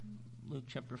Luke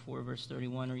chapter 4, verse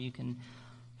 31, or you can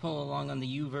follow along on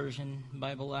the YouVersion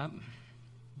Bible app.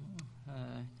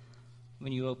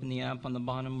 When you open the app on the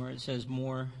bottom where it says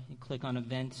More, you click on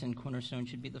Events, and Cornerstone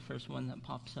should be the first one that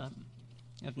pops up.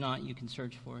 If not, you can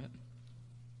search for it.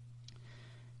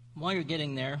 While you're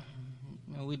getting there,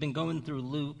 we've been going through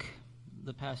Luke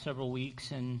the past several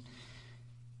weeks, and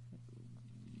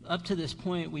up to this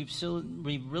point,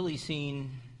 we've really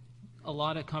seen a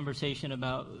lot of conversation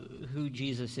about who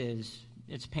Jesus is.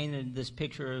 It's painted this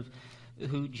picture of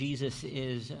who Jesus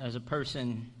is as a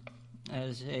person,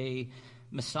 as a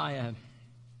Messiah.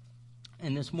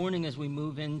 And this morning, as we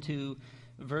move into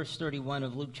verse 31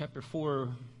 of Luke chapter 4,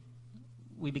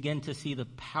 we begin to see the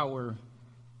power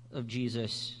of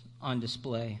Jesus on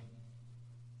display.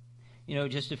 You know,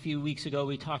 just a few weeks ago,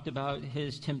 we talked about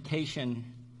his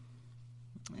temptation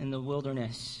in the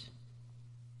wilderness.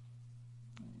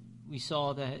 We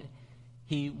saw that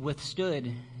he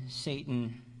withstood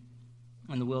Satan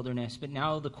in the wilderness. But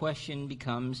now the question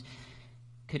becomes,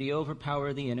 could he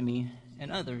overpower the enemy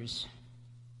and others?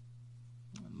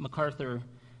 MacArthur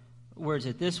words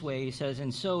it this way. He says,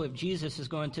 and so if Jesus is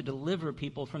going to deliver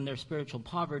people from their spiritual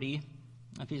poverty,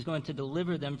 if he's going to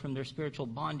deliver them from their spiritual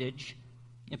bondage,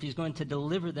 if he's going to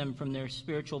deliver them from their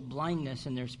spiritual blindness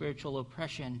and their spiritual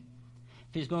oppression,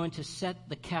 if he's going to set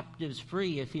the captives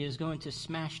free, if he is going to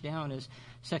smash down, as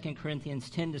 2 Corinthians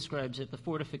 10 describes it, the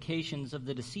fortifications of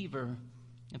the deceiver,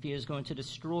 if he is going to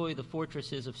destroy the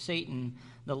fortresses of Satan,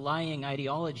 the lying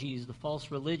ideologies, the false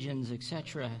religions,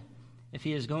 etc., if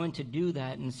he is going to do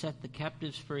that and set the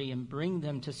captives free and bring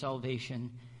them to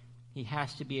salvation, he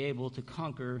has to be able to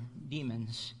conquer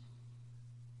demons.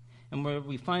 And where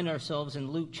we find ourselves in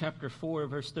Luke chapter 4,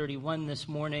 verse 31 this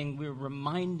morning, we're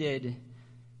reminded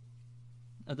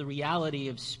of the reality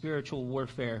of spiritual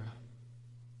warfare.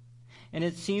 And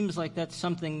it seems like that's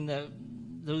something that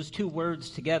those two words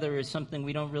together is something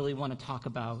we don't really want to talk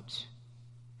about.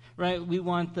 Right? We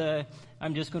want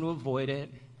I'm just going to avoid it.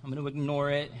 I'm going to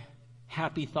ignore it.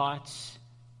 Happy thoughts.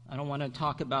 I don't want to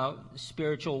talk about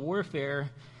spiritual warfare.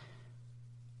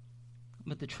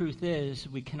 But the truth is,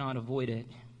 we cannot avoid it.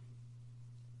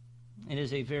 It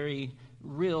is a very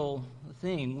real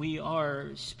thing. We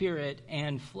are spirit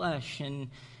and flesh, and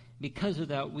because of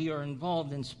that, we are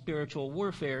involved in spiritual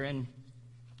warfare. And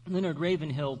Leonard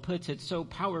Ravenhill puts it so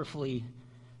powerfully.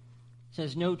 He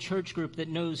says, no church group that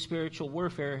knows spiritual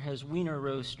warfare has wiener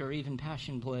roast or even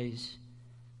passion plays.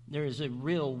 There is a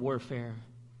real warfare.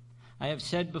 I have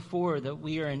said before that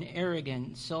we are an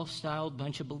arrogant, self-styled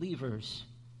bunch of believers.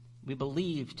 We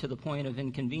believe to the point of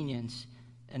inconvenience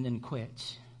and then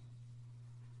quit.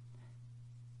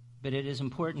 But it is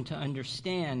important to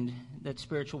understand that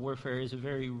spiritual warfare is a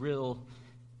very real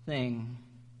thing.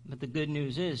 But the good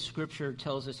news is Scripture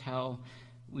tells us how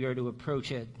we are to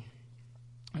approach it.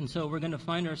 And so we're going to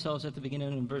find ourselves at the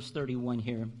beginning in verse 31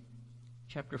 here.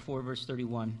 Chapter 4, verse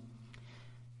 31.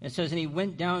 It says, and he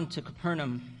went down to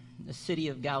Capernaum, the city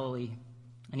of Galilee,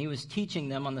 and he was teaching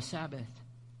them on the Sabbath.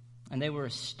 And they were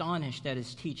astonished at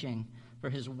his teaching,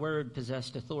 for his word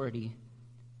possessed authority.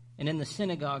 And in the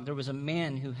synagogue there was a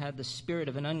man who had the spirit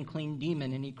of an unclean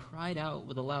demon, and he cried out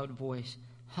with a loud voice,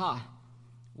 Ha!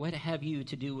 What have you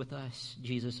to do with us,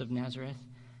 Jesus of Nazareth?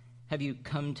 Have you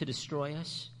come to destroy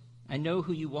us? I know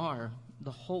who you are,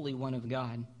 the Holy One of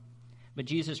God. But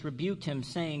Jesus rebuked him,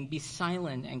 saying, Be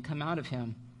silent and come out of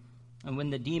him. And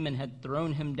when the demon had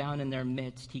thrown him down in their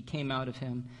midst, he came out of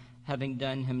him, having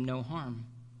done him no harm.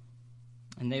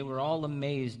 And they were all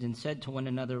amazed and said to one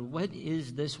another, What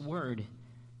is this word?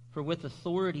 For with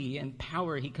authority and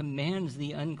power he commands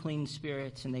the unclean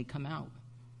spirits, and they come out.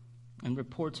 And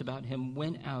reports about him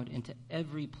went out into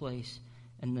every place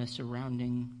in the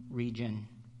surrounding region.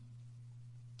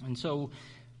 And so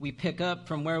we pick up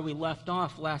from where we left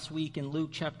off last week in Luke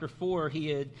chapter 4. He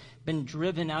had been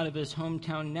driven out of his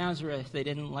hometown Nazareth. They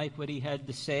didn't like what he had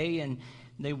to say, and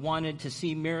they wanted to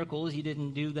see miracles. He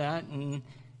didn't do that, and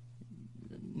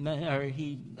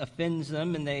he offends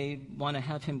them, and they want to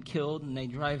have him killed, and they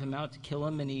drive him out to kill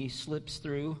him, and he slips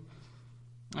through.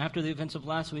 After the events of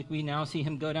last week, we now see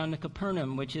him go down to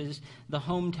Capernaum, which is the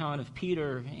hometown of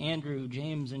Peter, Andrew,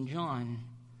 James, and John.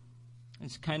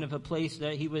 It's kind of a place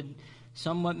that he would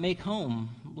somewhat make home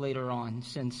later on,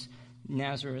 since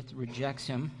Nazareth rejects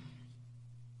him.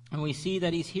 And we see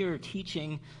that he's here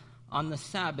teaching on the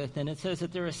Sabbath, and it says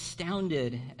that they're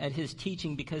astounded at his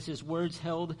teaching because his words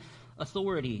held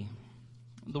authority.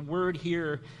 The word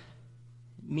here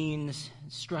means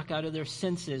struck out of their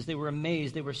senses. They were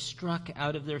amazed. They were struck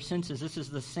out of their senses. This is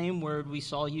the same word we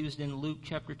saw used in Luke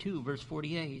chapter 2, verse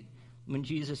 48, when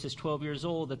Jesus is 12 years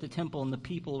old at the temple and the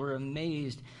people were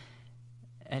amazed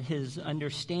at his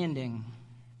understanding.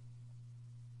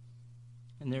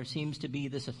 And there seems to be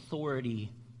this authority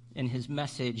in his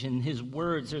message, in his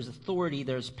words. There's authority,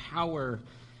 there's power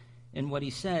in what he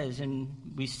says.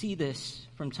 And we see this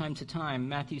from time to time.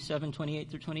 Matthew 7:28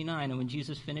 through 29. And when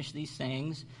Jesus finished these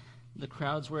sayings, the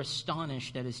crowds were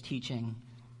astonished at his teaching,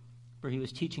 for he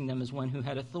was teaching them as one who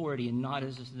had authority and not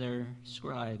as their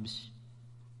scribes.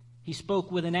 He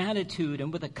spoke with an attitude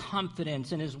and with a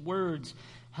confidence, and his words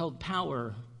held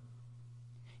power.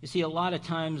 You see, a lot of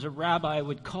times a rabbi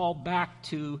would call back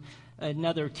to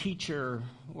another teacher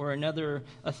or another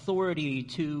authority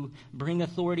to bring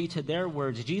authority to their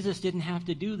words. Jesus didn't have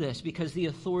to do this because the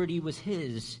authority was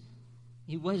his.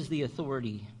 He was the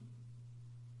authority.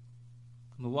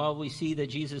 But while we see that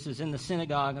Jesus is in the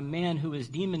synagogue, a man who is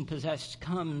demon-possessed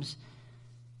comes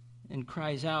and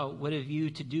cries out, "What have you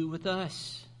to do with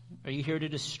us? Are you here to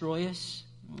destroy us?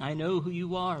 I know who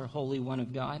you are, Holy One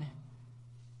of God."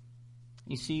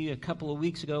 You see, a couple of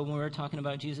weeks ago when we were talking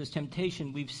about Jesus'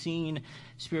 temptation, we've seen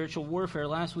spiritual warfare.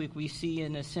 Last week we see,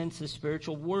 in a sense, the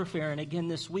spiritual warfare. And again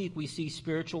this week we see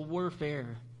spiritual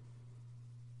warfare.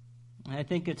 And I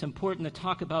think it's important to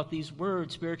talk about these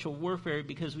words, spiritual warfare,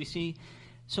 because we see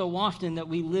so often that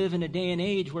we live in a day and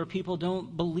age where people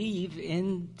don't believe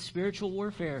in spiritual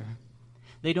warfare.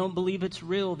 They don't believe it's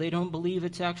real. They don't believe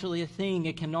it's actually a thing.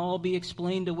 It can all be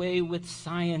explained away with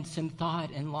science and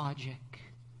thought and logic.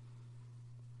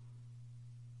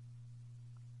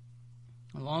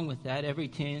 Along with that,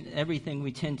 everything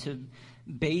we tend to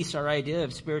base our idea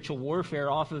of spiritual warfare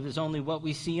off of is only what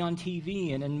we see on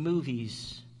TV and in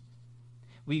movies.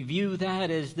 We view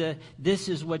that as this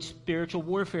is what spiritual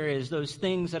warfare is, those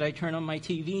things that I turn on my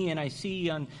TV and I see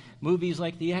on movies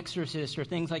like The Exorcist or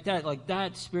things like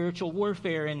that's spiritual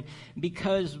warfare. And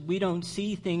because we don't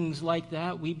see things like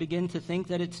that, we begin to think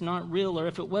that it's not real, or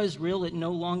if it was real, it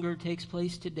no longer takes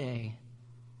place today.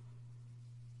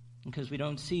 Because we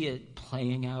don't see it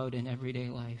playing out in everyday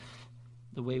life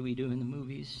the way we do in the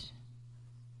movies.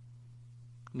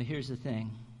 But here's the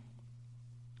thing.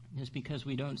 Just because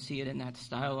we don't see it in that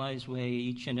stylized way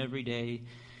each and every day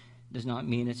does not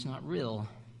mean it's not real.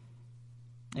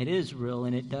 It is real,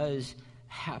 and it does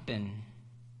happen.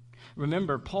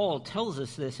 Remember, Paul tells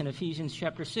us this in Ephesians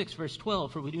chapter 6, verse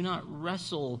 12, "For we do not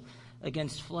wrestle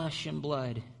against flesh and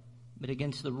blood, but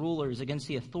against the rulers, against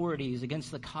the authorities,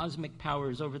 against the cosmic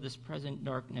powers over this present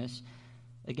darkness,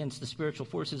 against the spiritual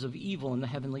forces of evil in the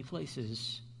heavenly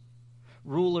places."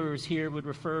 Rulers here would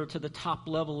refer to the top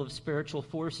level of spiritual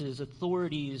forces.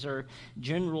 Authorities are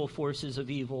general forces of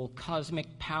evil.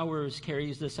 Cosmic powers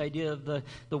carries this idea of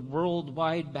the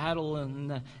worldwide battle,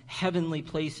 and the heavenly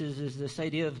places is this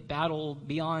idea of battle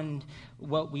beyond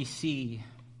what we see.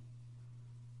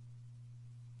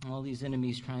 All these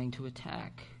enemies trying to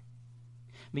attack.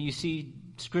 But you see,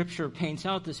 Scripture paints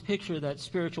out this picture that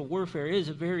spiritual warfare is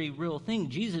a very real thing.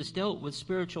 Jesus dealt with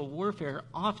spiritual warfare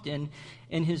often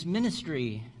in his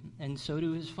ministry, and so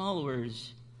do his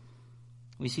followers.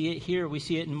 We see it here. We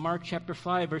see it in Mark chapter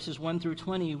 5, verses 1 through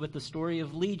 20, with the story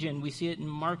of Legion. We see it in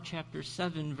Mark chapter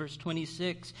 7, verse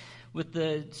 26, with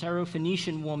the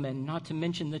Syrophoenician woman, not to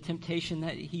mention the temptation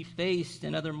that he faced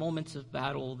and other moments of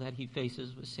battle that he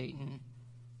faces with Satan.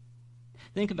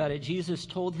 Think about it. Jesus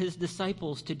told his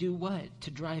disciples to do what?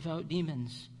 To drive out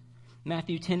demons.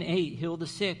 Matthew 10:8, heal the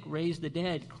sick, raise the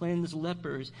dead, cleanse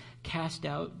lepers, cast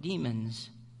out demons.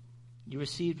 You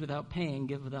received without paying,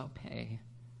 give without pay.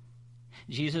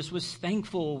 Jesus was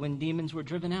thankful when demons were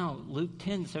driven out. Luke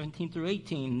 10:17 through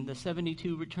 18, the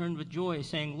 72 returned with joy,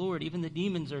 saying, "Lord, even the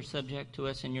demons are subject to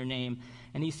us in your name."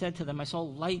 And he said to them, "I saw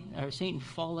Satan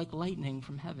fall like lightning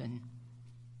from heaven."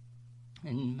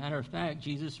 And matter of fact,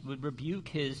 Jesus would rebuke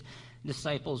his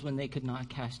disciples when they could not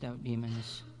cast out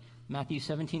demons. Matthew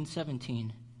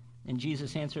 17:17. And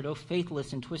Jesus answered, "O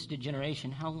faithless and twisted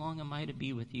generation, how long am I to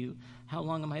be with you? How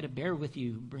long am I to bear with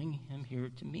you? Bring him here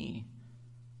to me."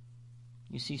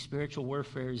 You see, spiritual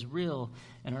warfare is real,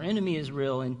 and our enemy is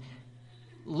real. And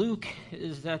Luke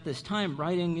is at this time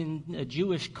writing in a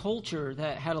Jewish culture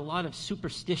that had a lot of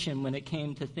superstition when it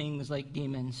came to things like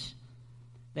demons.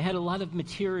 They had a lot of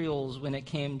materials when it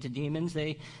came to demons.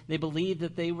 They believed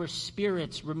that they were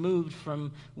spirits removed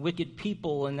from wicked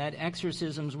people, and that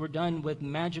exorcisms were done with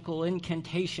magical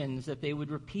incantations that they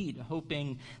would repeat,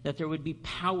 hoping that there would be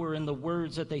power in the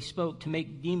words that they spoke to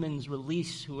make demons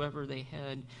release whoever they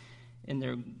had in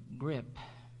their grip.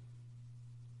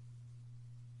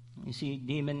 You see,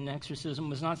 demon exorcism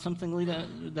was not something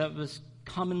that was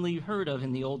commonly heard of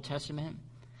in the Old Testament.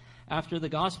 After the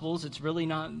Gospels, it's really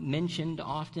not mentioned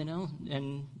often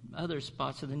in other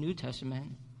spots of the New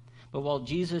Testament. But while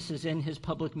Jesus is in his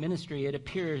public ministry, it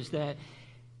appears that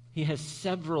He has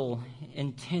several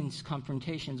intense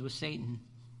confrontations with Satan.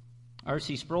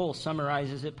 R.C. Sproul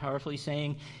summarizes it powerfully,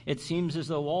 saying, "It seems as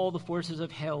though all the forces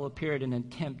of hell appeared in an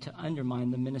attempt to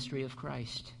undermine the ministry of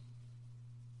Christ."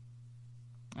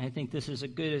 I think this is as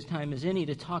good a time as any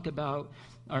to talk about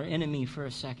our enemy for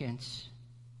a second.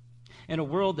 In a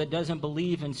world that doesn't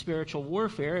believe in spiritual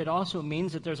warfare, it also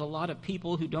means that there's a lot of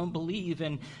people who don't believe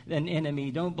in an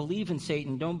enemy, don't believe in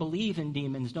Satan, don't believe in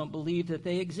demons, don't believe that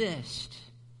they exist.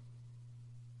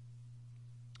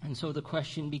 And so the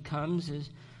question becomes,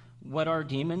 what are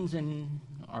demons, and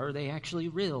are they actually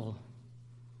real?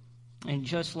 And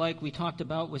just like we talked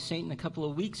about with Satan a couple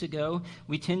of weeks ago,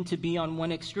 we tend to be on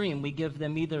one extreme. We give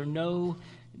them either no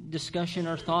discussion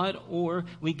or thought, or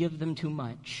we give them too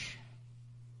much.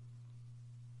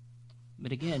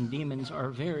 But again, demons are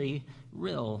very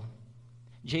real.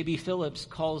 J.B. Phillips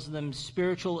calls them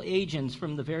spiritual agents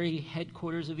from the very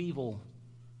headquarters of evil.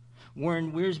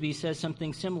 Warren Wiersbe says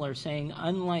something similar, saying,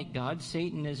 unlike God,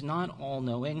 Satan is not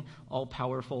all-knowing,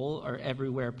 all-powerful, or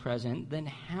everywhere present. Then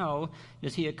how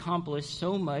does he accomplish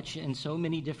so much in so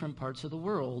many different parts of the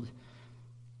world?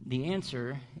 The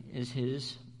answer is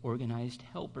his organized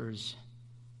helpers.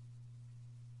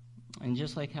 And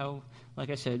just like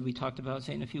I said, we talked about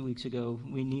Satan a few weeks ago,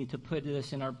 we need to put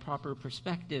this in our proper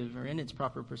perspective, or in its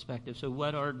proper perspective. So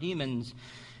what are demons?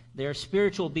 They are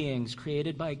spiritual beings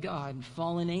created by God,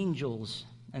 fallen angels,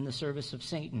 in the service of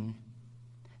Satan.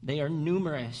 They are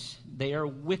numerous. They are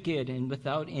wicked and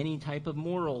without any type of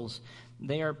morals.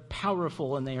 They are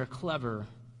powerful and they are clever.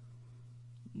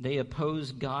 They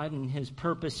oppose God and his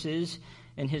purposes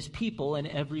and his people in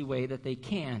every way that they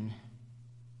can.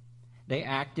 They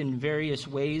act in various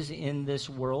ways in this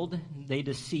world. They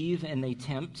deceive and they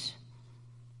tempt.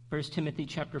 1 Timothy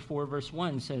chapter 4, verse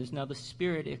 1 says, "Now the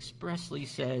Spirit expressly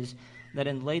says that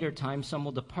in later times some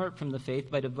will depart from the faith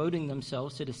by devoting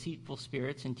themselves to deceitful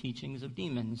spirits and teachings of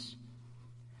demons."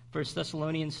 1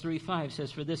 Thessalonians 3:5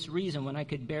 says, "For this reason, when I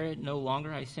could bear it no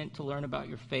longer, I sent to learn about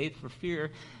your faith, for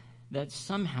fear that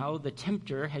somehow the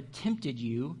tempter had tempted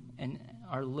you and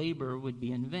our labor would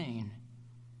be in vain."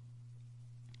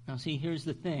 Now see, here's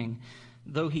the thing.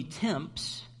 Though he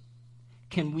tempts,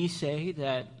 can we say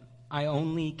that I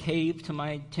only cave to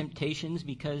my temptations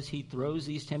because he throws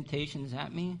these temptations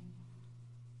at me?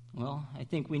 Well, I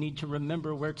think we need to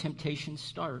remember where temptation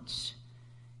starts.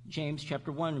 James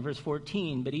chapter 1, verse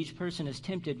 14, "But each person is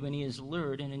tempted when he is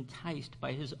lured and enticed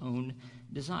by his own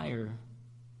desire."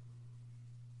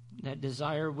 That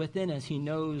desire within us, he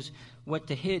knows what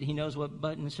to hit, he knows what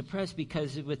buttons to press,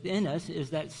 because within us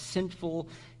is that sinful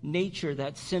nature,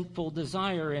 that sinful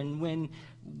desire. And when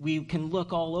we can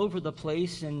look all over the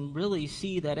place and really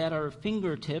see that at our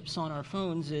fingertips on our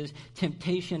phones is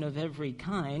temptation of every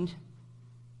kind,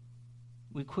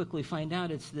 we quickly find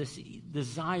out it's this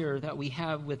desire that we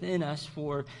have within us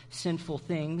for sinful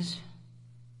things.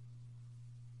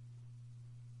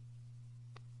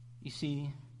 You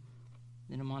see,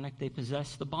 the demonic, they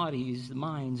possess the bodies, the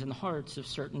minds, and the hearts of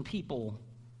certain people.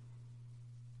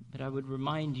 But I would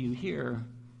remind you here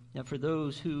that for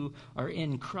those who are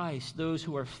in Christ, those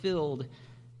who are filled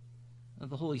of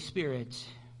the Holy Spirit,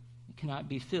 cannot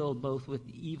be filled both with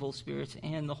evil spirits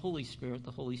and the Holy Spirit.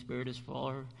 The Holy Spirit is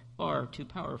far, far too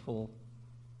powerful.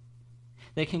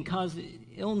 They can cause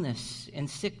illness and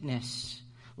sickness.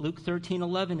 Luke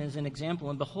 13:11 is an example.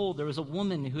 "And behold, there was a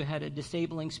woman who had a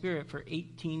disabling spirit for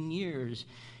 18 years.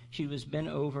 She was bent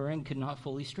over and could not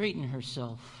fully straighten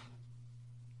herself."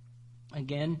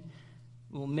 Again,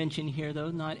 we'll mention here,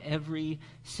 though, not every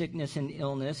sickness and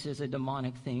illness is a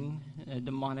demonic thing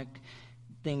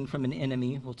from an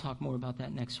enemy. We'll talk more about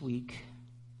that next week.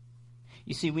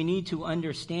 You see, we need to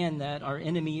understand that our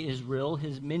enemy is real.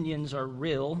 His minions are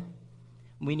real.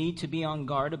 We need to be on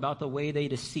guard about the way they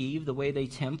deceive, the way they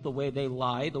tempt, the way they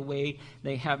lie, the way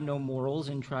they have no morals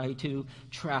and try to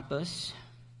trap us.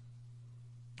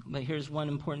 But here's one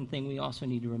important thing we also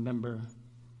need to remember,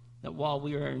 that while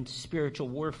we are in spiritual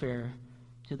warfare,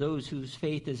 to those whose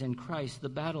faith is in Christ, the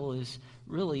battle is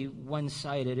really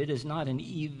one-sided. It is not an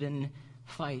even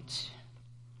fight.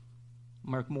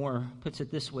 Mark Moore puts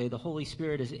it this way: the Holy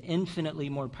Spirit is infinitely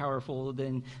more powerful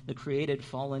than the created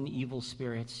fallen evil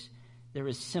spirits. There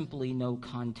is simply no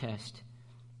contest.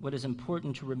 What is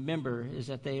important to remember is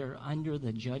that they are under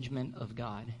the judgment of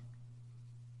God.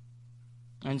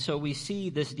 And so we see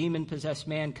this demon-possessed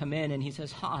man come in and he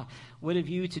says, "Ha, what have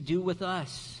you to do with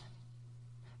us?"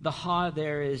 The ha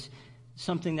there is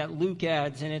something that Luke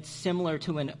adds, and it's similar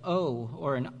to an o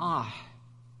or an ah.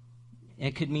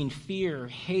 It could mean fear,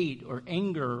 hate, or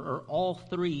anger, or all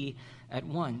three at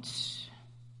once.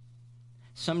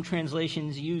 Some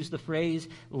translations use the phrase,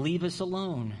 leave us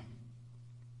alone,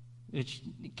 which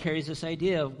carries this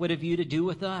idea of what have you to do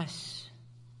with us?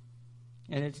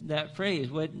 And it's that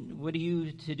phrase, what are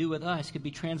you to do with us, could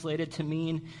be translated to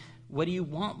mean, what do you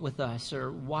want with us?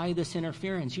 Or why this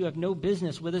interference? You have no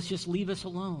business with us, just leave us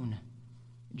alone,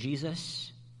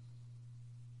 Jesus.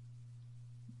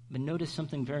 But notice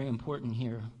something very important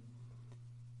here.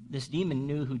 This demon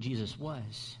knew who Jesus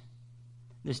was.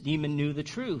 This demon knew the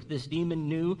truth. This demon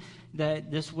knew that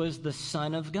this was the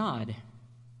Son of God.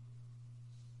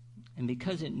 And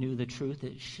because it knew the truth,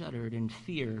 it shuddered in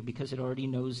fear because it already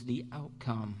knows the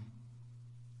outcome.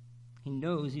 He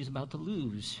knows he's about to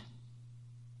lose.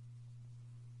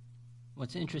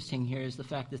 What's interesting here is the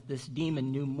fact that this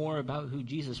demon knew more about who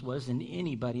Jesus was than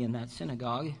anybody in that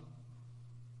synagogue.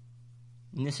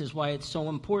 And this is why it's so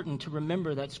important to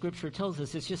remember that Scripture tells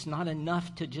us it's just not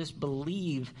enough to just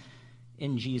believe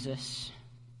in Jesus,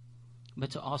 but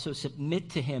to also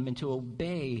submit to him and to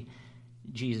obey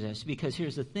Jesus. Because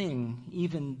here's the thing,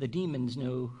 even the demons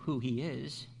know who he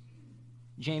is.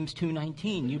 James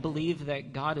 2:19, you believe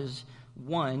that God is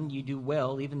one, you do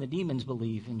well, even the demons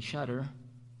believe and shudder.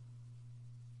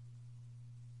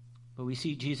 But we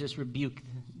see Jesus rebuke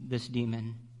this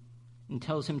demon and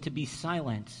tells him to be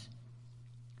silent.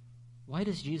 Why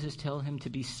does Jesus tell him to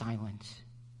be silent?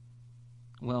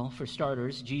 Well, for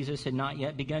starters, Jesus had not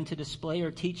yet begun to display or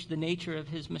teach the nature of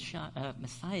his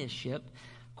messiahship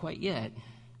quite yet.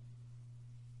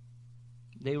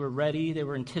 They were ready. They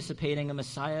were anticipating a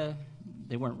Messiah.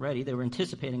 They weren't ready. They were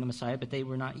anticipating a Messiah, but they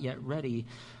were not yet ready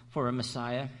for a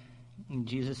Messiah. And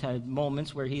Jesus had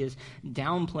moments where he is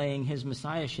downplaying his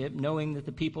messiahship, knowing that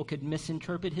the people could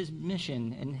misinterpret his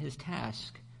mission and his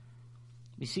task.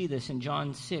 We see this in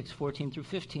John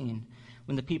 6:14-15.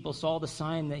 When the people saw the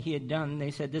sign that he had done, they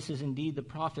said, "This is indeed the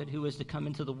prophet who is to come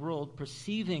into the world."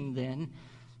 Perceiving then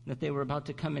that they were about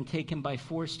to come and take him by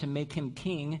force to make him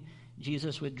king,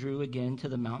 Jesus withdrew again to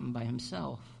the mountain by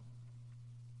himself.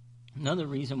 Another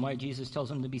reason why Jesus tells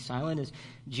them to be silent is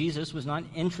Jesus was not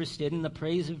interested in the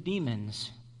praise of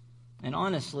demons. And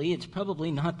honestly, it's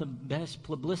probably not the best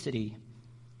publicity.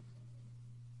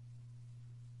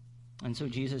 And so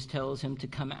Jesus tells him to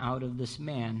come out of this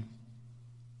man.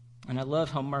 And I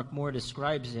love how Mark Moore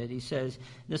describes it. He says,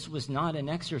 this was not an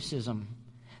exorcism.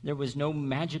 There was no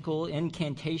magical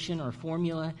incantation or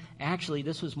formula. Actually,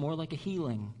 this was more like a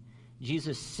healing.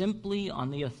 Jesus simply, on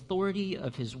the authority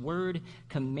of his word,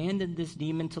 commanded this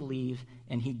demon to leave,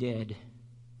 and he did.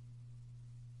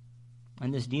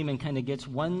 And this demon kind of gets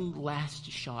one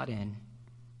last shot in.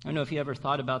 I don't know if you ever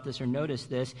thought about this or noticed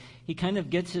this. He kind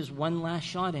of gets his one last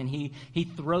shot in. He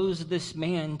throws this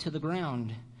man to the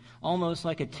ground, almost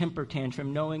like a temper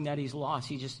tantrum, knowing that he's lost.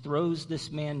 He just throws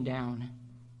this man down.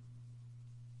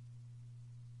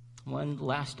 One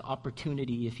last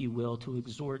opportunity, if you will, to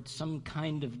exhort some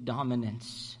kind of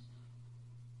dominance.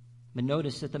 But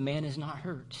notice that the man is not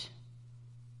hurt.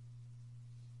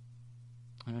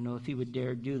 I don't know if he would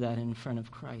dare do that in front of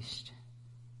Christ.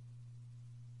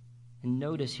 And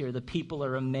notice here, the people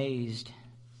are amazed.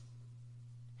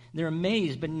 They're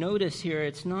amazed, but notice here,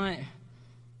 it's not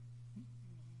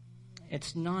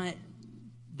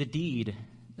the deed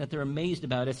that they're amazed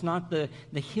about. It's not the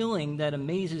healing that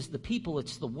amazes the people,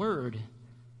 it's the word.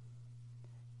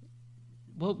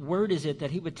 What word is it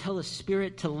that he would tell a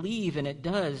spirit to leave, and it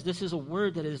does? This is a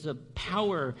word that is of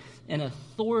power and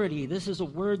authority. This is a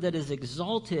word that is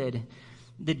exalted.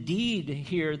 The deed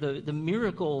here, the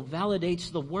miracle,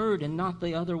 validates the word and not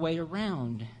the other way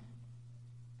around.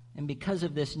 And because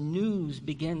of this, news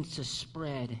begins to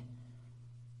spread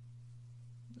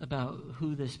about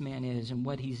who this man is and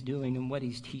what he's doing and what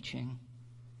he's teaching.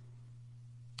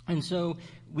 And so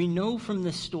we know from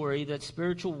this story that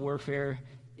spiritual warfare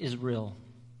is real.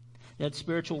 That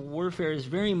spiritual warfare is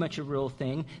very much a real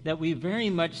thing, that we very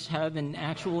much have an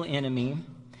actual enemy,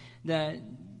 that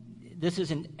this is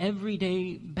an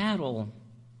everyday battle.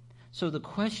 So the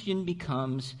question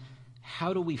becomes,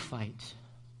 how do we fight?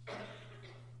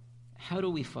 How do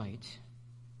we fight?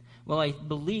 Well, I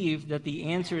believe that the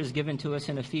answer is given to us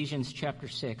in Ephesians chapter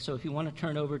 6. So if you want to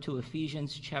turn over to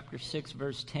Ephesians chapter 6,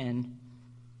 verse 10.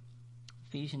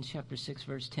 Ephesians chapter 6,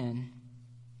 verse 10.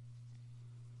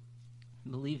 I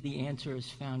believe the answer is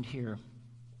found here.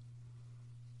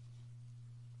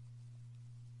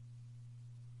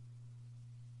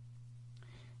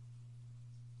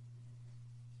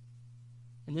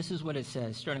 And this is what it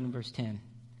says, starting in verse 10.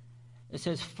 It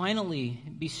says, "Finally,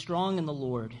 be strong in the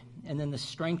Lord, and in the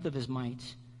strength of his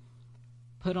might.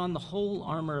 Put on the whole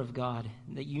armor of God,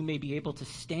 that you may be able to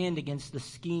stand against the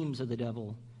schemes of the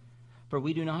devil. For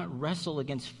we do not wrestle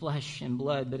against flesh and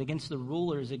blood, but against the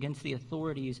rulers, against the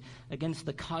authorities, against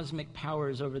the cosmic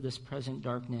powers over this present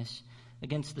darkness,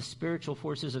 against the spiritual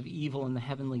forces of evil in the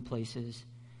heavenly places.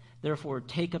 Therefore,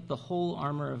 take up the whole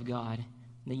armor of God,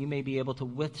 that you may be able to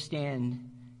withstand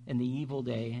in the evil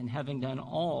day, and having done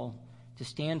all, to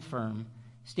stand firm.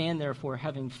 Stand therefore,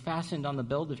 having fastened on the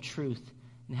belt of truth,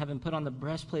 and having put on the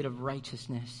breastplate of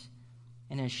righteousness,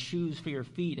 and as shoes for your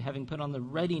feet, having put on the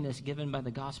readiness given by the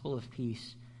gospel of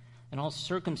peace. In all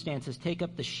circumstances, take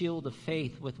up the shield of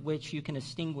faith with which you can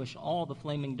extinguish all the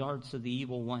flaming darts of the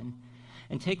evil one.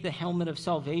 And take the helmet of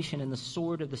salvation and the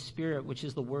sword of the Spirit, which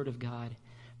is the word of God,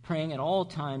 praying at all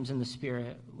times in the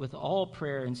Spirit with all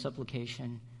prayer and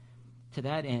supplication. To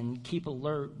that end, keep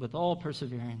alert with all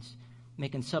perseverance,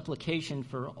 making supplication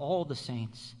for all the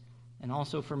saints, and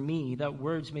also for me, that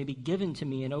words may be given to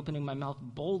me in opening my mouth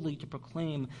boldly to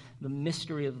proclaim the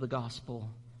mystery of the gospel,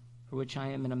 for which I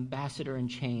am an ambassador in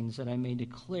chains, that I may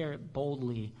declare it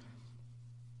boldly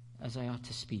as I ought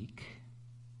to speak.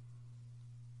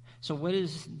 So what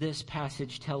does this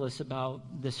passage tell us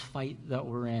about this fight that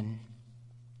we're in?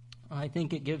 I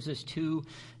think it gives us two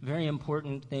very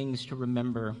important things to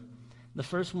remember. The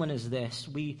first one is this: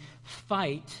 we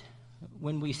fight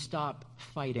when we stop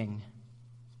fighting.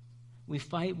 We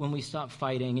fight when we stop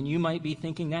fighting. And you might be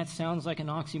thinking, that sounds like an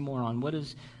oxymoron. What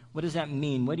does that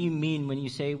mean? What do you mean when you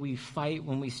say we fight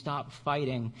when we stop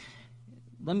fighting?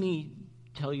 Let me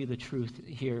tell you the truth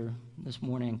here this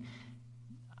morning.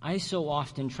 I so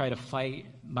often try to fight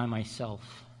by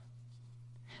myself.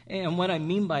 And what I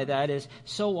mean by that is,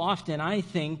 so often I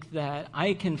think that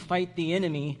I can fight the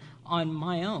enemy on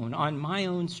my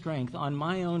own strength, on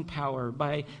my own power,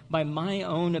 by my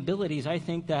own abilities. I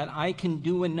think that I can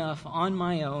do enough on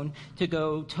my own to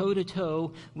go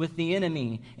toe-to-toe with the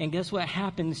enemy. And guess what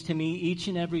happens to me each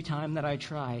and every time that I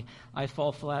try? I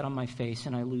fall flat on my face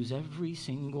and I lose every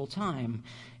single time.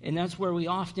 And that's where we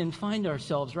often find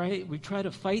ourselves, right? We try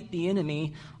to fight the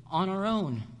enemy on our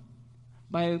own,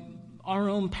 by our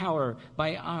own power,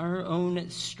 by our own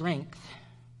strength.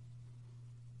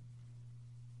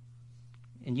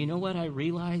 And you know what I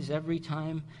realize every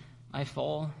time I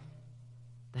fall?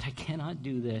 That I cannot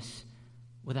do this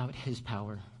without His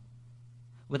power,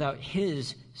 without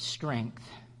His strength.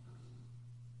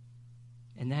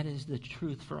 And that is the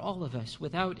truth for all of us.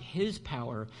 Without His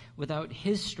power, without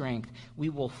His strength, we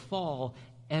will fall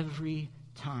every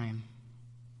time.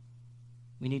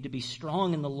 We need to be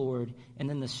strong in the Lord and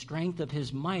in the strength of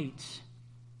His might.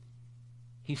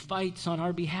 He fights on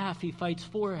our behalf. He fights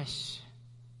for us.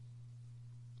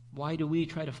 Why do we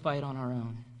try to fight on our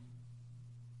own?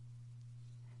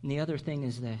 And the other thing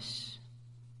is this: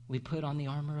 we put on the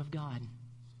armor of God.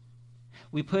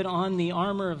 We put on the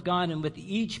armor of God, and with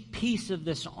each piece of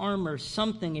this armor,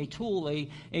 something, a tool,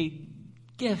 a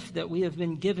gift that we have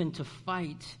been given to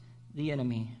fight the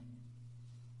enemy.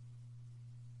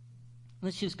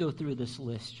 Let's just go through this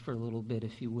list for a little bit,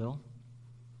 if you will.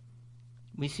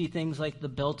 We see things like the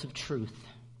belt of truth.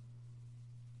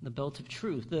 The belt of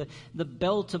truth. The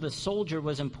belt of a soldier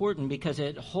was important because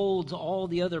it holds all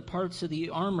the other parts of the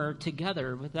armor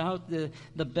together. Without the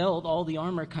belt, all the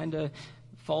armor kind of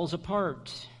falls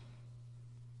apart.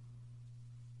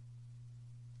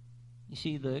 You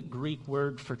see, the Greek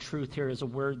word for truth here is a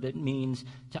word that means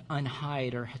to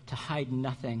unhide or to hide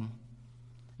nothing.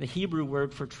 The Hebrew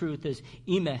word for truth is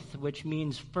emeth, which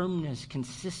means firmness,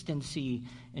 consistency,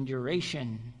 and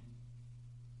duration.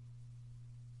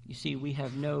 You see, we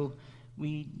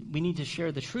need to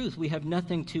share the truth. We have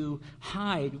nothing to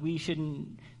hide. We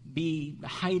shouldn't be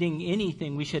hiding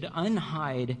anything. We should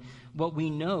unhide what we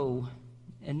know,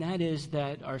 and that is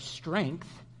that our strength,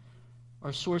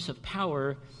 our source of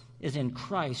power, is in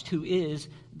Christ, who is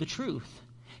the truth.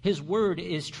 His word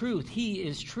is truth. He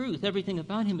is truth. Everything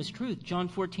about him is truth. John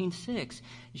 14:6.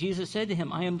 Jesus said to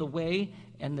him, I am the way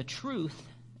and the truth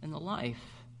and the life.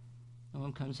 No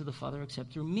one comes to the Father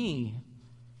except through me.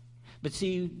 But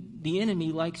see, the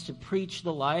enemy likes to preach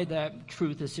the lie that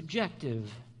truth is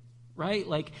subjective, right?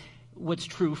 Like, what's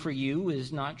true for you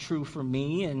is not true for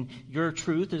me, and your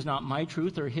truth is not my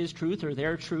truth or his truth or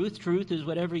their truth. Truth is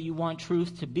whatever you want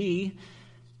truth to be.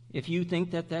 If you think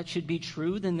that should be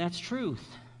true, then that's truth.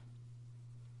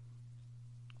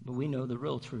 But we know the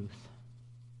real truth.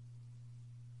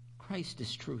 Christ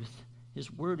is truth.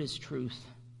 His word is truth.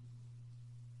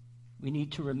 We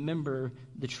need to remember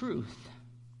the truth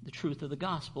of the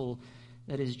gospel,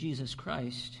 that is Jesus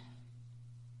Christ.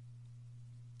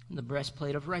 And the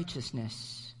breastplate of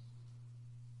righteousness.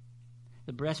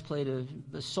 The breastplate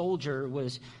of the soldier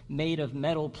was made of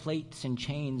metal plates and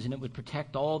chains, and it would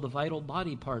protect all the vital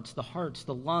body parts, the hearts,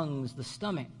 the lungs, the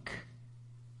stomach.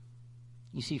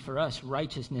 You see, for us,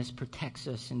 righteousness protects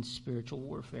us in spiritual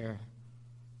warfare.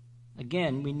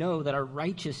 Again, we know that our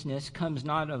righteousness comes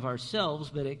not of ourselves,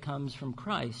 but it comes from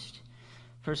Christ.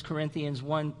 1 Corinthians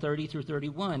 1:30 through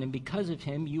 31, and because of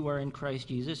him you are in Christ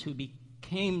Jesus, who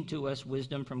became to us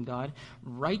wisdom from God,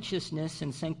 righteousness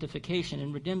and sanctification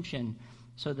and redemption,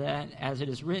 so that, as it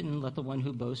is written, let the one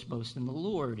who boasts boast in the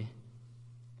Lord.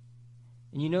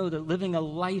 And you know that living a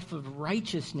life of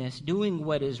righteousness, doing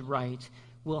what is right,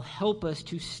 will help us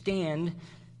to stand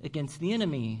against the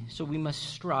enemy. So we must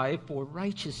strive for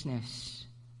righteousness.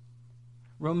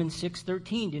 Romans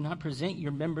 6:13, do not present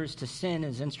your members to sin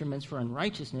as instruments for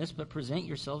unrighteousness, but present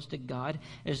yourselves to God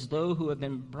as though who have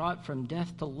been brought from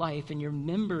death to life, and your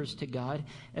members to God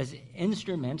as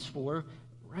instruments for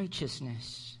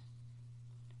righteousness.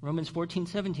 Romans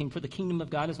 14:17, for the kingdom of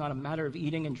God is not a matter of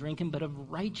eating and drinking, but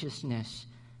of righteousness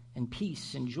and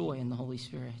peace and joy in the Holy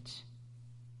Spirit.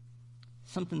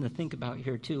 Something to think about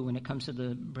here, too, when it comes to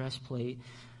the breastplate.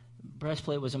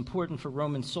 Breastplate was important for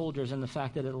Roman soldiers in the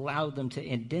fact that it allowed them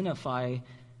to identify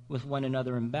with one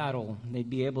another in battle. They'd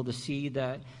be able to see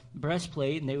that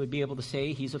breastplate, and they would be able to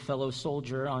say, he's a fellow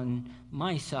soldier on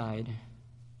my side.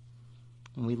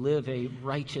 When we live a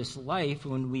righteous life,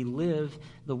 when we live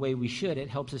the way we should, it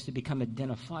helps us to become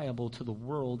identifiable to the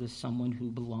world as someone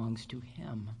who belongs to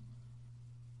him.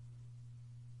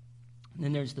 And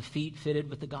then there's the feet fitted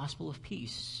with the gospel of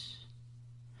peace.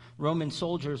 Roman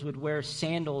soldiers would wear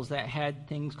sandals that had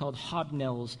things called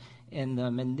hobnails in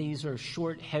them, and these are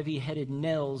short, heavy-headed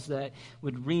nails that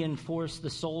would reinforce the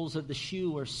soles of the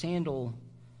shoe or sandal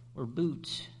or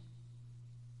boot.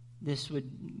 This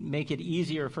would make it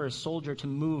easier for a soldier to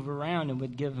move around and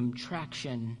would give him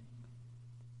traction.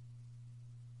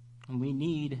 And we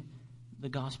need the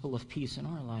gospel of peace in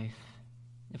our life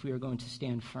if we are going to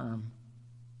stand firm.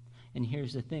 And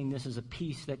here's the thing, this is a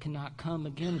peace that cannot come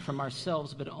again from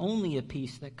ourselves, but only a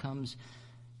peace that comes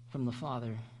from the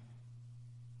Father.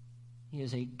 He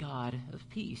is a God of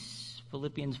peace.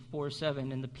 Philippians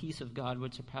 4:7, and the peace of God,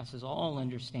 which surpasses all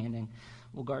understanding,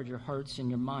 will guard your hearts and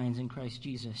your minds in Christ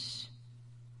Jesus.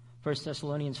 1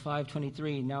 Thessalonians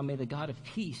 5:23, now may the God of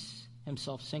peace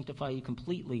himself sanctify you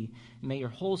completely, and may your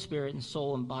whole spirit and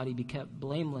soul and body be kept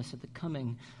blameless at the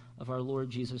coming of our Lord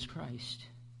Jesus Christ.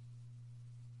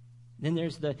 Then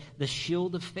there's the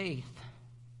shield of faith.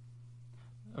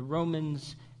 A Roman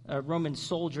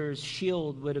soldier's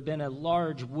shield would have been a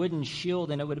large wooden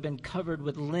shield, and it would have been covered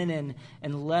with linen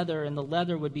and leather, and the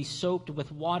leather would be soaked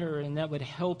with water, and that would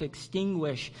help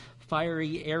extinguish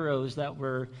fiery arrows that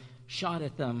were shot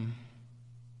at them.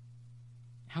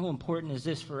 How important is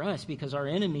this for us? Because our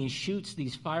enemy shoots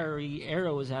these fiery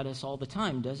arrows at us all the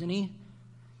time, doesn't he?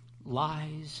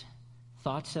 Lies,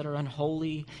 thoughts that are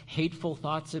unholy, hateful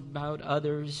thoughts about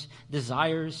others,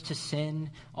 desires to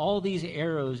sin, all these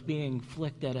arrows being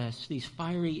flicked at us, these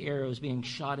fiery arrows being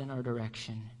shot in our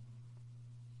direction.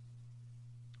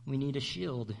 We need a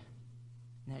shield.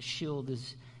 And that shield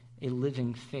is a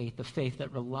living faith, a faith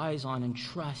that relies on and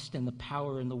trusts in the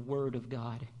power and the word of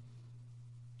God.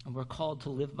 And we're called to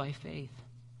live by faith.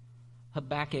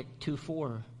 Habakkuk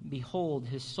 2:4, behold,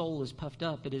 his soul is puffed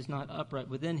up, it is not upright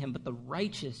within him, but the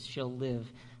righteous shall live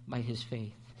by his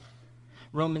faith.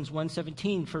 Romans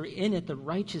 1:17, for in it the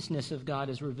righteousness of God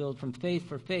is revealed from faith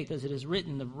for faith, as it is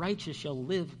written, the righteous shall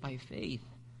live by faith.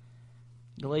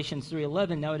 Galatians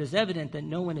 3:11, now it is evident that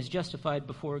no one is justified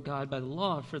before God by the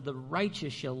law, for the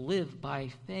righteous shall live by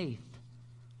faith.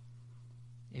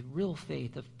 A real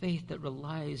faith, a faith that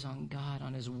relies on God,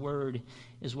 on his word,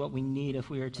 is what we need if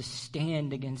we are to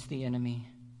stand against the enemy.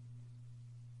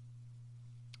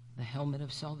 The helmet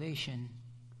of salvation.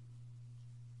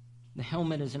 The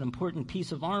helmet is an important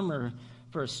piece of armor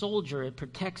for a soldier. It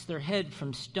protects their head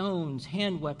from stones,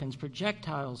 hand weapons,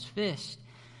 projectiles, fists.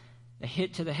 A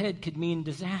hit to the head could mean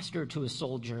disaster to a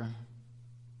soldier.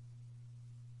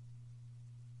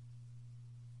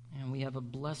 And we have a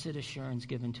blessed assurance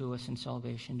given to us in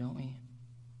salvation, don't we?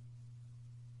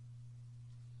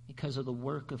 Because of the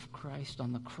work of Christ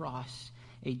on the cross,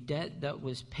 a debt that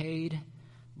was paid,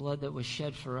 blood that was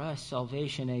shed for us,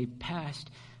 salvation, a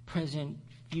past, present,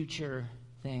 future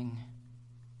thing.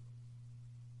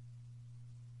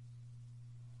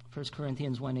 1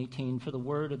 Corinthians 1:18, for the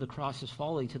word of the cross is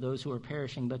folly to those who are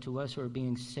perishing, but to us who are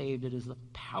being saved, it is the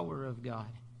power of God.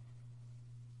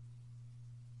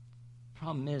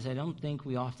 Problem is, I don't think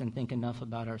we often think enough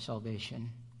about our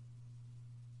salvation.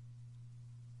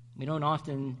 We don't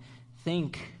often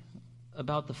think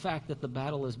about the fact that the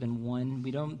battle has been won.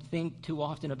 We don't think too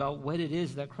often about what it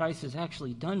is that Christ has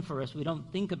actually done for us. We don't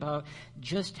think about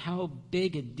just how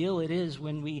big a deal it is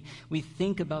when we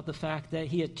think about the fact that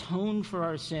he atoned for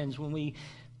our sins, when we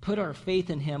put our faith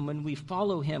in him, when we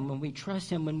follow him, when we trust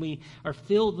him, when we are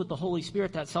filled with the Holy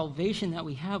Spirit, that salvation that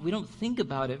we have. We don't think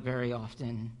about it very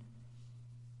often.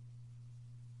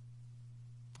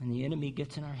 And the enemy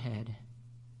gets in our head,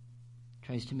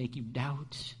 tries to make you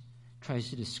doubt,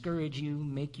 tries to discourage you,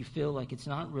 make you feel like it's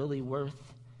not really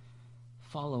worth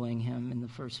following him in the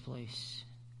first place.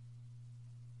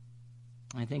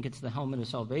 I think it's the helmet of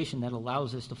salvation that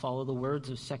allows us to follow the words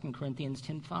of 2 Corinthians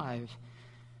 10:5.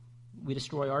 We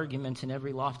destroy arguments and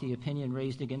every lofty opinion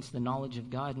raised against the knowledge of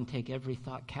God and take every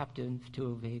thought captive to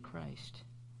obey Christ.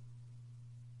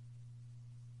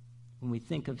 When we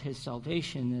think of his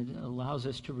salvation, it allows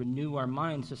us to renew our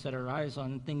minds, to set our eyes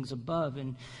on things above.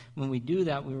 And when we do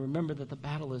that, we remember that the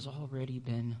battle has already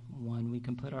been won. We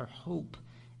can put our hope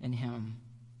in him.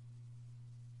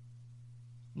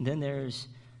 And then there's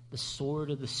the sword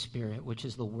of the Spirit, which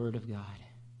is the Word of God.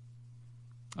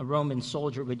 A Roman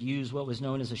soldier would use what was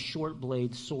known as a short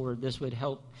blade sword. This would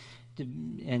help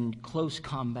in close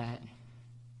combat.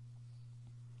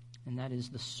 And that is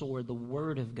the sword, the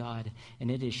Word of God.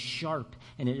 And it is sharp,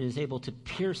 and it is able to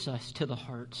pierce us to the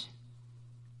heart.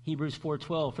 Hebrews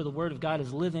 4:12, for the Word of God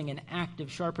is living and active,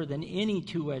 sharper than any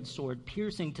two-edged sword,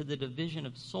 piercing to the division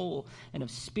of soul and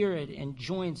of spirit and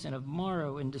joints and of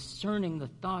marrow, and discerning the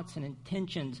thoughts and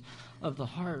intentions of the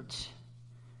heart.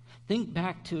 Think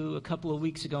back to a couple of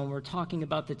weeks ago when we were talking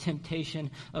about the temptation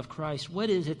of Christ. What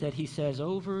is it that he says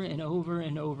over and over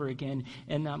and over again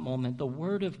in that moment? The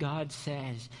Word of God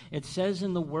says. It says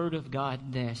in the Word of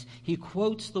God this. He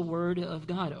quotes the Word of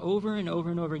God over and over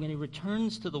and over again. He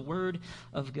returns to the Word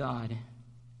of God.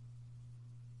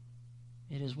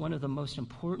 It is one of the most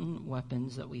important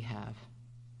weapons that we have.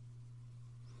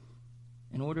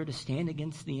 In order to stand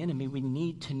against the enemy, we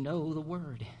need to know the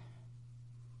Word.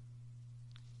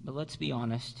 But let's be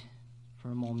honest for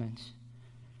a moment.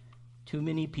 Too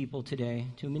many people today,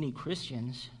 too many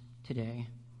Christians today,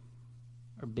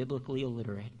 are biblically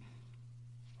illiterate.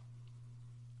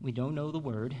 We don't know the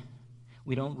Word.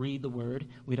 We don't read the Word.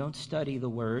 We don't study the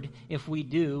Word. If we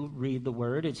do read the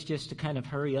Word, it's just to kind of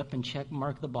hurry up and check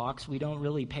mark the box. We don't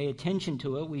really pay attention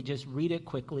to it. We just read it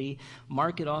quickly,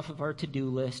 mark it off of our to-do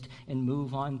list, and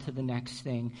move on to the next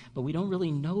thing. But we don't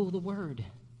really know the Word.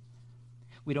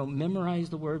 We don't memorize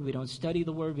the Word. We don't study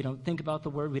the Word. We don't think about the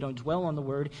Word. We don't dwell on the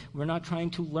Word. We're not trying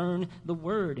to learn the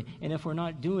Word. And if we're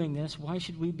not doing this, why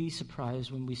should we be surprised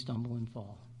when we stumble and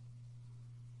fall?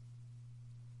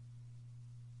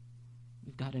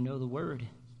 We've got to know the Word.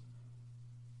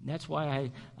 That's why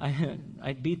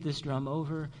I beat this drum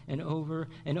over and over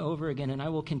and over again, and I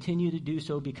will continue to do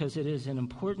so because it is an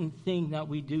important thing that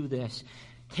we do this.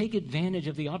 Take advantage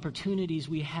of the opportunities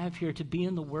we have here to be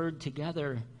in the Word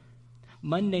together.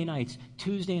 Monday nights,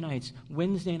 Tuesday nights,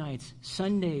 Wednesday nights,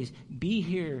 Sundays, be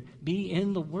here, be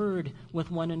in the Word with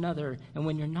one another. And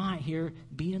when you're not here,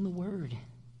 be in the Word.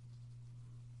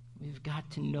 We've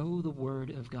got to know the Word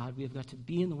of God. We have got to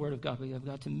be in the Word of God. We have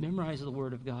got to memorize the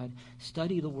Word of God,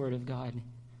 study the Word of God,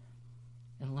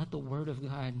 and let the Word of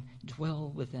God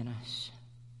dwell within us.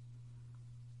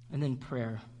 And then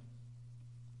prayer.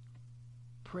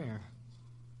 Prayer.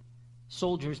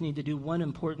 Soldiers need to do one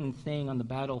important thing on the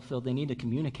battlefield. They need to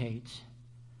communicate.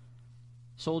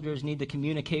 Soldiers need to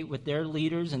communicate with their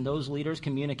leaders, and those leaders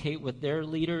communicate with their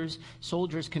leaders.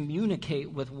 Soldiers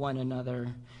communicate with one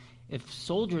another. If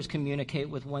soldiers communicate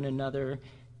with one another,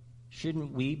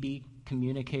 shouldn't we be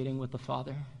communicating with the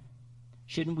Father?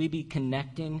 Shouldn't we be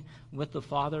connecting with the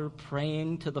Father,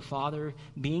 praying to the Father,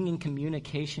 being in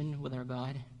communication with our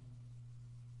God?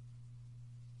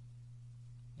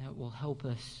 That will help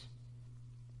us.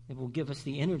 It will give us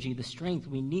the energy, the strength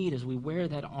we need as we wear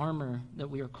that armor that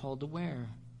we are called to wear.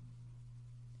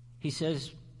 He says,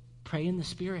 pray in the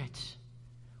Spirit.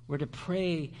 We're to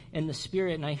pray in the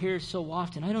Spirit. And I hear so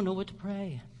often, I don't know what to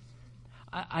pray.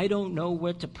 I don't know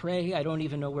what to pray. I don't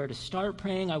even know where to start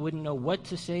praying. I wouldn't know what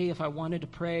to say if I wanted to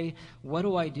pray. What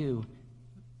do?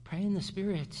 Pray in the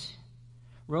Spirit.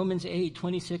 Romans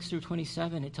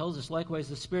 8:26-27, it tells us, likewise,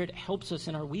 the Spirit helps us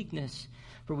in our weakness,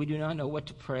 for we do not know what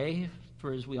to pray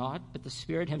for as we ought, but the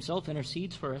Spirit himself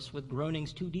intercedes for us with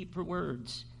groanings too deep for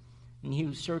words. And he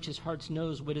who searches hearts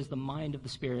knows what is the mind of the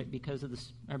Spirit, because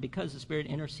the Spirit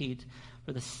intercedes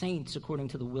for the saints according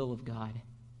to the will of God.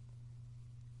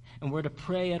 And we're to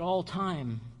pray at all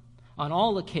time, on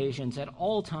all occasions, at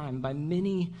all time, by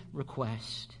many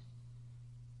requests.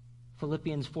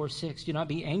 Philippians 4:6, do not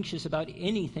be anxious about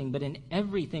anything, but in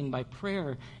everything by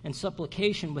prayer and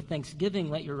supplication with thanksgiving,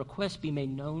 let your requests be made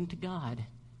known to God.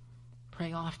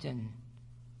 Pray often.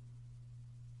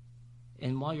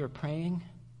 And while you're praying,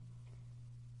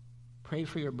 pray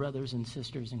for your brothers and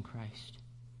sisters in Christ.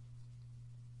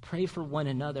 Pray for one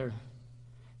another.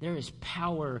 There is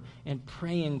power in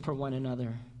praying for one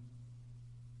another.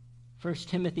 1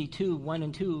 Timothy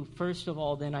 2:1-2, first of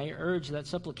all, then I urge that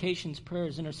supplications,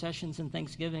 prayers, intercessions, and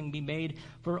thanksgiving be made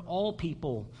for all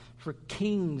people, for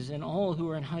kings and all who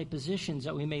are in high positions,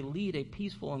 that we may lead a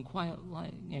peaceful and quiet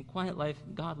life,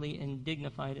 godly and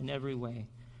dignified in every way.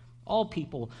 All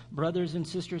people, brothers and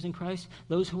sisters in Christ,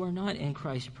 those who are not in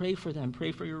Christ, pray for them.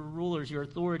 Pray for your rulers, your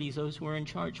authorities, those who are in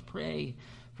charge. Pray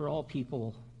for all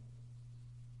people.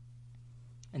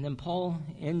 And then Paul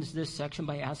ends this section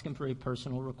by asking for a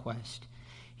personal request.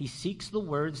 He seeks the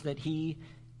words that he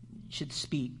should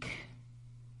speak.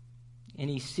 And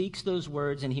he seeks those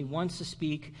words, and he wants to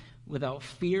speak without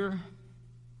fear,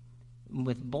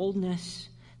 with boldness,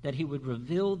 that he would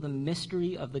reveal the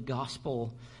mystery of the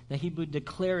gospel, that he would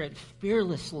declare it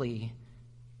fearlessly,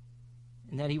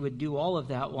 and that he would do all of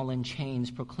that while in chains,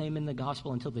 proclaiming the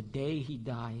gospel until the day he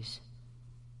dies.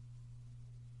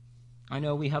 I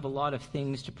know we have a lot of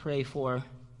things to pray for,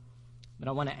 but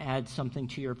I want to add something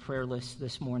to your prayer list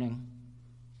this morning.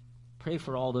 Pray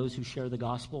for all those who share the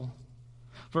gospel,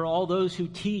 for all those who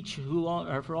teach,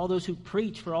 for all those who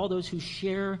preach, for all those who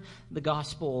share the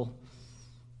gospel,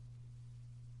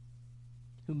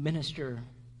 who minister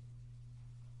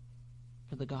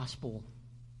for the gospel,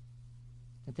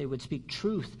 that they would speak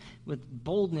truth with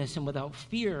boldness and without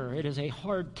fear. It is a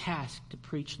hard task to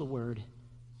preach the word,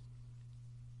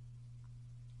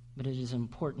 but it is an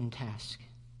important task.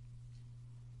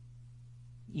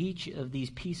 Each of these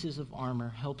pieces of armor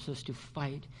helps us to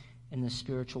fight in the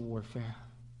spiritual warfare.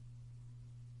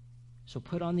 So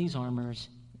put on these armors,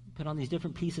 put on these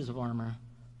different pieces of armor,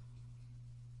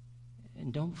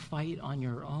 and don't fight on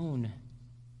your own,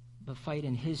 but fight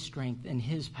in His strength and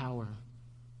His power.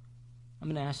 I'm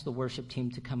going to ask the worship team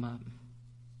to come up.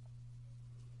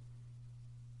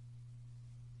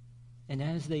 And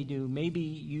as they do, maybe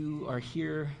you are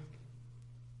here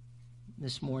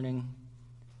this morning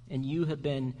and you have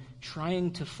been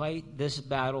trying to fight this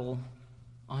battle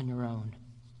on your own.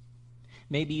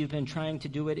 Maybe you've been trying to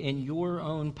do it in your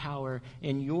own power,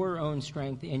 in your own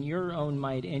strength, in your own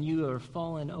might, and you are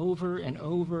fallen over and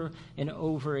over and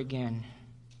over again.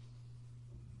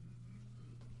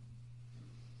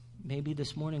 Maybe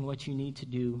this morning what you need to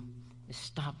do is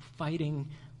stop fighting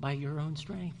by your own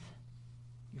strength,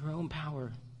 your own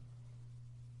power,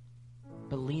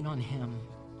 but lean on Him,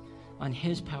 on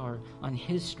His power, on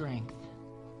His strength.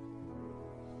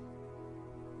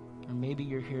 Or maybe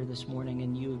you're here this morning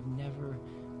and you have never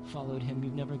followed Him,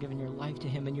 you've never given your life to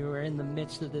Him, and you are in the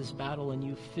midst of this battle and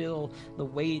you feel the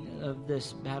weight of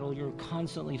this battle. You're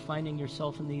constantly finding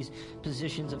yourself in these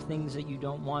positions of things that you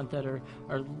don't want, that are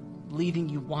leaving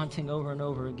you wanting over and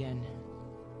over again.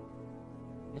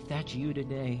 If that's you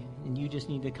today and you just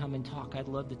need to come and talk, I'd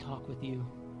love to talk with you.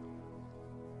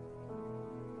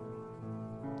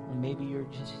 Or maybe you're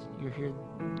here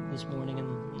this morning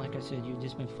and like I said, you've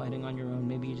just been fighting on your own.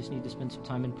 Maybe you just need to spend some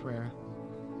time in prayer,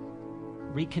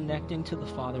 reconnecting to the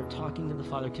Father, talking to the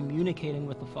Father, communicating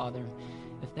with the Father.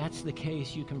 If that's the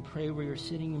case, you can pray where you're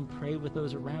sitting and pray with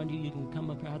those around you. You can come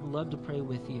up here. I'd love to pray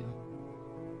with you.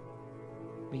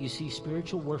 But you see,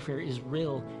 spiritual warfare is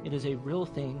real. It is a real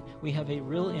thing. We have a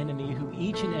real enemy who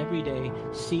each and every day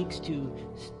seeks to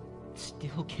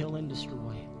steal, kill, and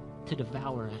destroy, to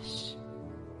devour us.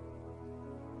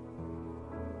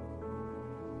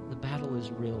 The battle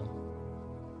is real.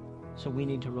 So we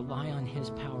need to rely on His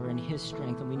power and His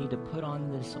strength, and we need to put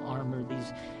on this armor,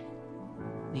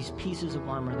 these pieces of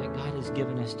armor that God has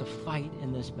given us to fight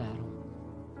in this battle.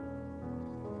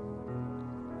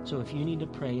 So if you need to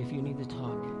pray, if you need to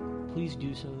talk, please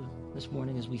do so this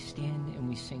morning as we stand and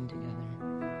we sing together.